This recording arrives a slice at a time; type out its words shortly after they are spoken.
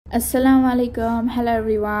Assalamu alaikum. Hello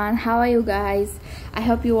everyone. How are you guys? I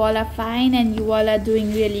hope you all are fine and you all are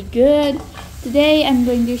doing really good. Today I'm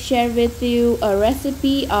going to share with you a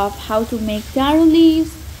recipe of how to make taro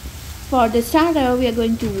leaves. For the starter, we are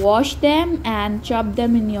going to wash them and chop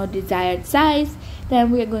them in your desired size.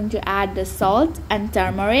 Then we are going to add the salt and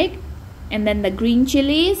turmeric and then the green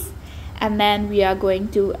chilies, and then we are going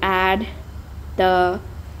to add the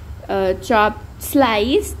chopped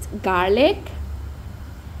sliced garlic,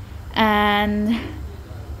 and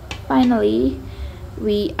finally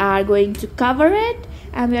we are going to cover it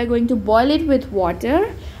and we are going to boil it with water.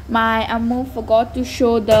 My Ammu forgot to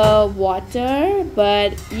show the water,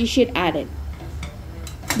 but you should add it,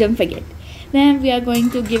 don't forget. Then we are going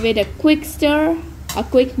to give it a quick stir, a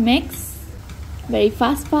quick mix, very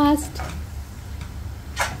fast.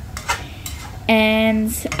 And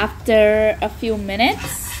after a few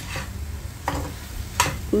minutes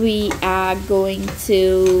we are going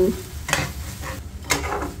to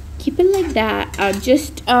keep it like that,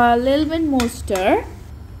 just a little bit more stir,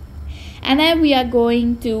 and then we are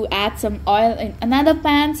going to add some oil in another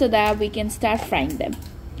pan so that we can start frying them.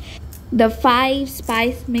 The 5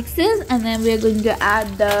 spice mixes, and then we are going to add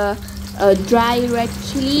the dry red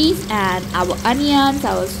chilies and our onions,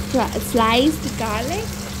 our sliced garlic,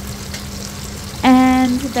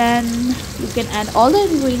 and then you can add all the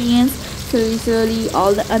ingredients slowly,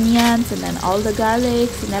 all the onions and then all the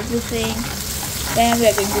garlics and everything. Then we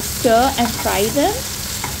are going to stir and fry them.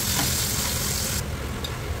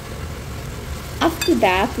 After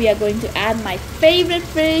that, we are going to add my favorite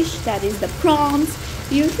fish, that is the prawns.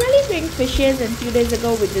 We usually bring fishes, and a few days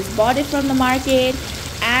ago we just bought it from the market,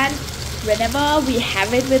 and whenever we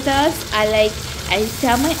have it with us, I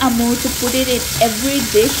tell my Ammu to put it in every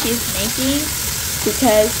dish she's making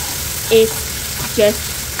because it's just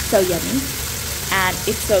so yummy and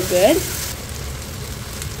it's so good.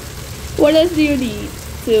 What else do you need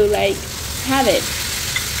to have it?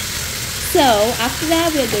 So after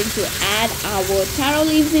that, we're going to add our taro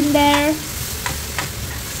leaves in there,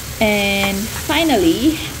 and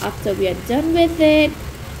finally after we are done with it,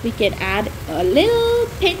 we can add a little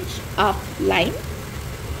pinch of lime,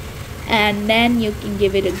 and then you can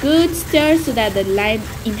give it a good stir so that the lime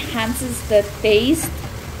enhances the taste.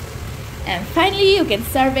 And finally you can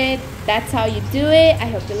serve it. That's how you do it. I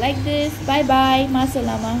hope you like this. Bye bye. Ma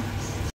salama.